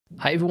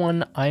Hi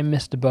everyone, I'm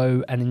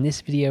MisterBo, and in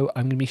this video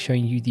I'm going to be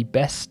showing you the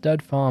best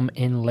stud farm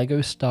in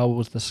LEGO Star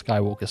Wars The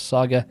Skywalker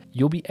Saga.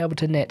 You'll be able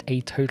to net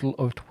a total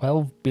of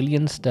 12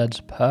 billion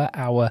studs per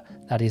hour,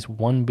 that is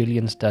 1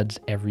 billion studs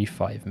every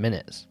 5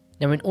 minutes.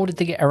 Now in order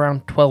to get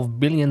around 12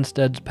 billion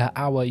studs per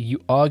hour, you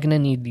are going to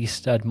need these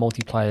stud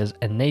multipliers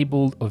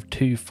enabled of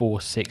 2, 4,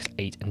 6,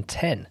 8 and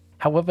 10.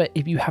 However,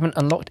 if you haven't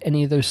unlocked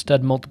any of those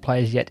stud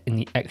multipliers yet in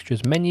the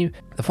extras menu,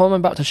 the farm I'm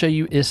about to show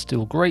you is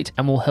still great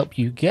and will help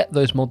you get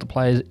those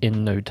multipliers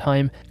in no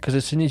time, because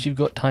as soon as you've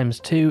got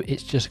 ×2,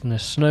 it's just going to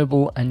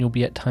snowball and you'll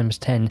be at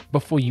 ×10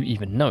 before you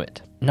even know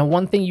it. Now,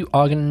 one thing you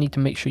are going to need to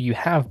make sure you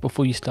have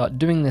before you start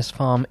doing this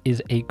farm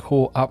is a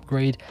core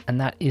upgrade, and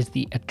that is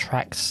the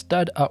attract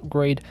stud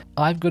upgrade.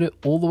 I've got it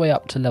all the way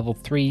up to level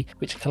 3,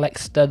 which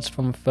collects studs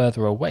from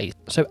further away.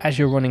 So as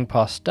you're running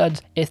past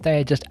studs, if they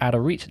are just out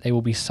of reach, they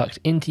will be sucked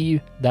into you.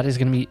 That is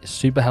going to be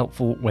super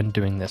helpful when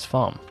doing this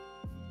farm.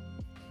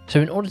 So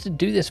in order to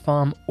do this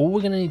farm, all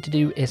we're going to need to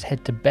do is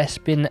head to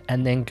Bespin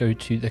and then go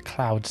to the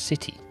Cloud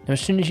City. Now,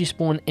 as soon as you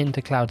spawn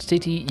into Cloud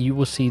City, you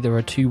will see there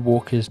are 2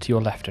 walkers to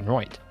your left and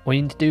right. All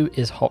you need to do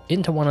is hop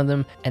into one of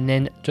them and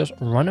then just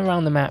run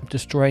around the map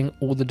destroying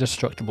all the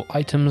destructible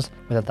items,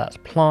 whether that's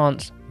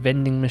plants,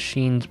 vending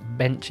machines,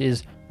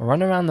 benches.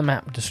 Run around the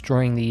map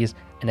destroying these,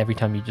 and every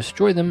time you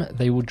destroy them,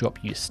 they will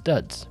drop you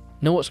studs.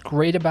 Now, what's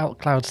great about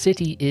Cloud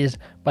City is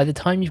by the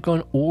time you've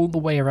gone all the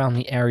way around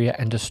the area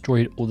and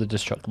destroyed all the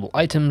destructible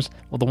items,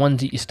 well, the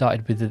ones that you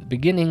started with at the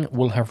beginning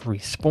will have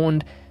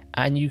respawned,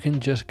 and you can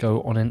just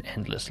go on an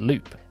endless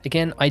loop.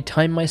 Again, I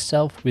timed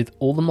myself with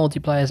all the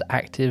multipliers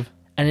active,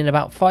 and in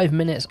about 5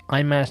 minutes,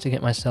 I managed to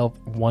get myself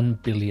 1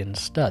 billion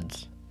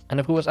studs. And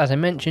of course, as I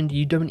mentioned,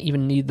 you don't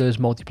even need those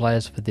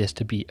multipliers for this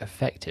to be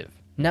effective.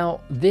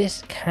 Now,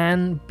 this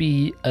can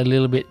be a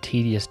little bit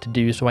tedious to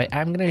do, so I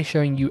am going to be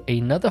showing you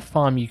another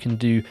farm you can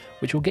do,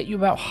 which will get you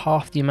about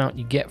half the amount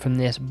you get from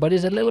this, but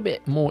is a little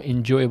bit more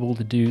enjoyable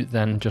to do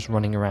than just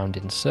running around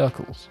in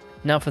circles.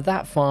 Now, for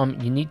that farm,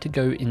 you need to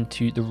go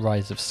into the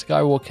Rise of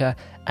Skywalker,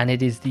 and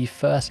it is the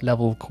first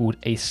level called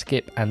a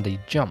skip and a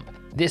jump.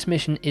 This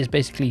mission is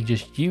basically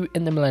just you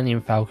in the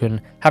Millennium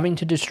Falcon having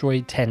to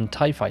destroy 10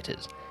 TIE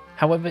fighters.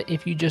 However,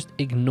 if you just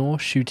ignore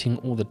shooting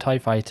all the TIE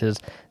fighters,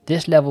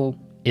 this level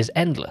is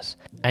endless,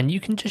 and you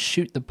can just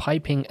shoot the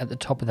piping at the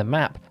top of the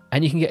map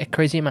and you can get a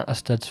crazy amount of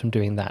studs from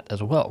doing that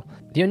as well.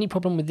 The only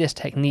problem with this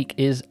technique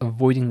is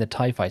avoiding the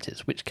TIE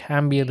fighters, which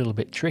can be a little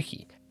bit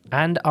tricky.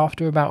 And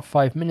after about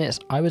 5 minutes,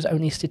 I was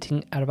only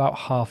sitting at about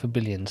 500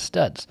 million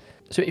studs.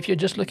 So if you're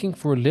just looking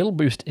for a little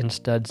boost in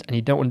studs and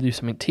you don't want to do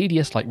something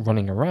tedious like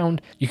running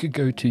around, you could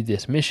go to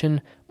this mission,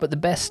 but the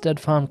best stud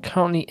farm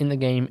currently in the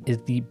game is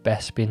the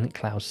Bespin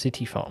Cloud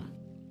City farm.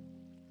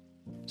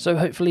 So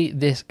hopefully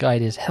this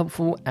guide is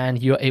helpful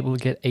and you're able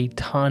to get a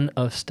ton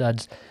of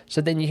studs,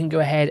 so then you can go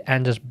ahead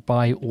and just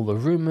buy all the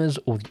rumors,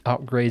 all the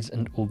upgrades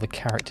and all the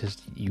characters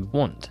that you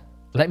want.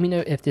 Let me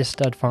know if this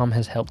stud farm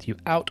has helped you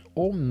out,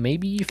 or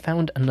maybe you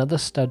found another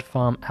stud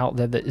farm out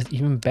there that is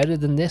even better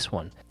than this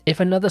one. If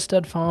another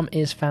stud farm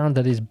is found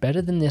that is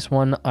better than this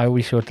one, I will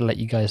be sure to let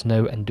you guys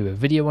know and do a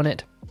video on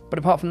it. But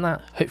apart from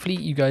that, hopefully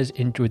you guys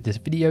enjoyed this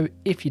video.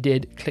 If you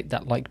did, click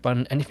that like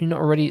button, and if you're not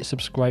already,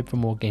 subscribe for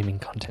more gaming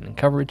content and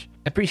coverage.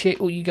 I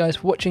appreciate all you guys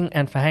for watching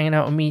and for hanging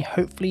out with me.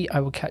 Hopefully I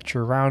will catch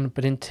you around,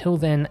 but until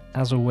then,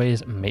 as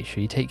always, make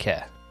sure you take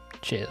care.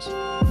 Cheers.